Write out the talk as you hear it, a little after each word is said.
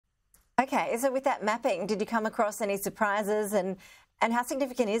Okay, so with that mapping, did you come across any surprises, and how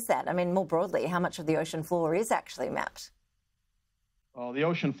significant is that? I mean, more broadly, how much of the ocean floor is actually mapped? Well, the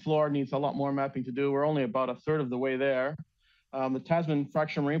ocean floor needs a lot more mapping to do. We're only about a third of the way there. The Tasman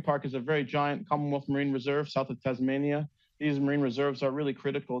Fracture Marine Park is a very giant Commonwealth marine reserve south of Tasmania. These marine reserves are really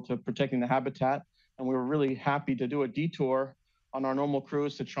critical to protecting the habitat, and we were really happy to do a detour on our normal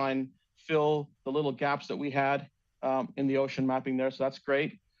cruise to try and fill the little gaps that we had in the ocean mapping there, so that's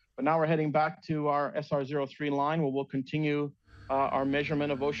great. But now we're heading back to our SR03 line, where we'll continue our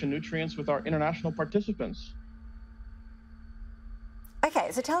measurement of ocean nutrients with our international participants.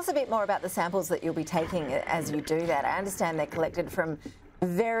 Okay, so tell us a bit more about the samples that you'll be taking as you do that. I understand they're collected from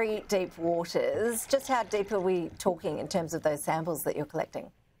very deep waters. Just how deep are we talking in terms of those samples that you're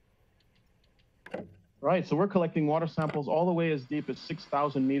collecting? Right, so we're collecting water samples all the way as deep as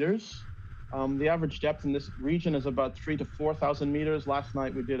 6,000 meters. The average depth in this region is about 3,000 to 4,000 meters. Last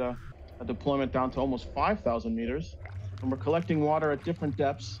night we did a deployment down to almost 5,000 meters. And we're collecting water at different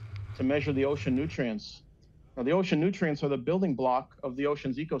depths to measure the ocean nutrients. Now, the ocean nutrients are the building block of the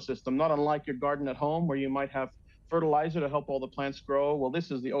ocean's ecosystem, not unlike your garden at home where you might have fertilizer to help all the plants grow. Well, this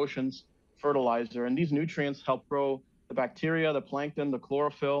is the ocean's fertilizer, and these nutrients help grow the bacteria, the plankton, the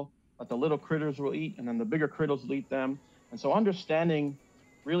chlorophyll that the little critters will eat, and then the bigger critters will eat them. And so understanding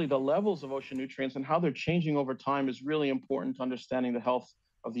really the levels of ocean nutrients and how they're changing over time is really important to understanding the health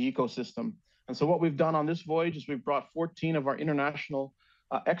of the ecosystem. And so what we've done on this voyage is we've brought 14 of our international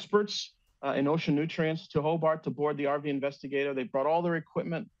experts in ocean nutrients to Hobart to board the RV Investigator. They brought all their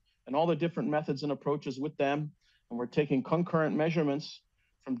equipment and all the different methods and approaches with them. And we're taking concurrent measurements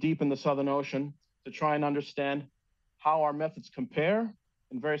from deep in the Southern Ocean to try and understand how our methods compare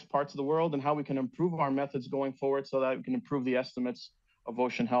in various parts of the world and how we can improve our methods going forward so that we can improve the estimates of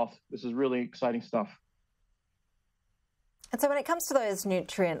ocean health. This is really exciting stuff. And so when it comes to those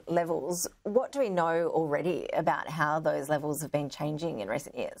nutrient levels, what do we know already about how those levels have been changing in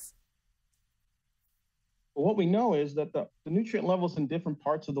recent years? Well, what we know is that the nutrient levels in different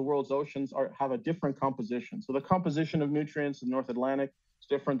parts of the world's oceans have a different composition. So the composition of nutrients in the North Atlantic is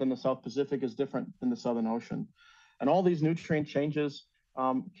different than the South Pacific, is different than the Southern Ocean. And all these nutrient changes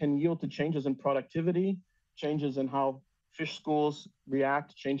can yield to changes in productivity, changes in how fish schools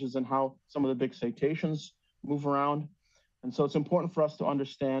react, changes in how some of the big cetaceans move around. And so it's important for us to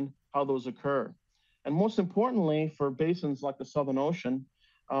understand how those occur. And most importantly, for basins like the Southern Ocean,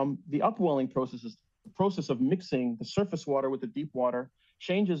 the upwelling processes, the process of mixing the surface water with the deep water,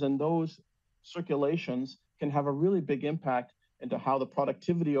 changes in those circulations can have a really big impact into how the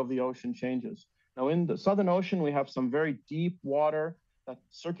productivity of the ocean changes. Now, in the Southern Ocean, we have some very deep water that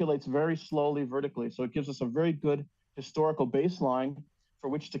circulates very slowly vertically. So it gives us a very good historical baseline for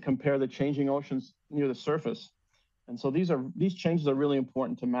which to compare the changing oceans near the surface. And so these changes are really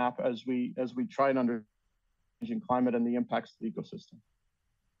important to map as we try and understand changing climate and the impacts to the ecosystem.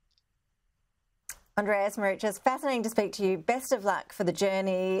 Andreas, Marouchos, fascinating to speak to you. Best of luck for the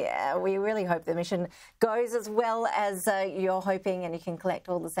journey. We really hope the mission goes as well as you're hoping, and you can collect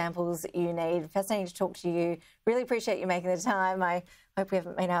all the samples you need. Fascinating to talk to you. Really appreciate you making the time. I hope we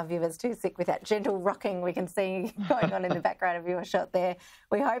haven't made our viewers too sick with that gentle rocking we can see going on in the background of your shot there.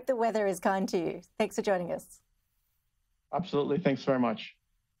 We hope the weather is kind to you. Thanks for joining us. Absolutely. Thanks very much.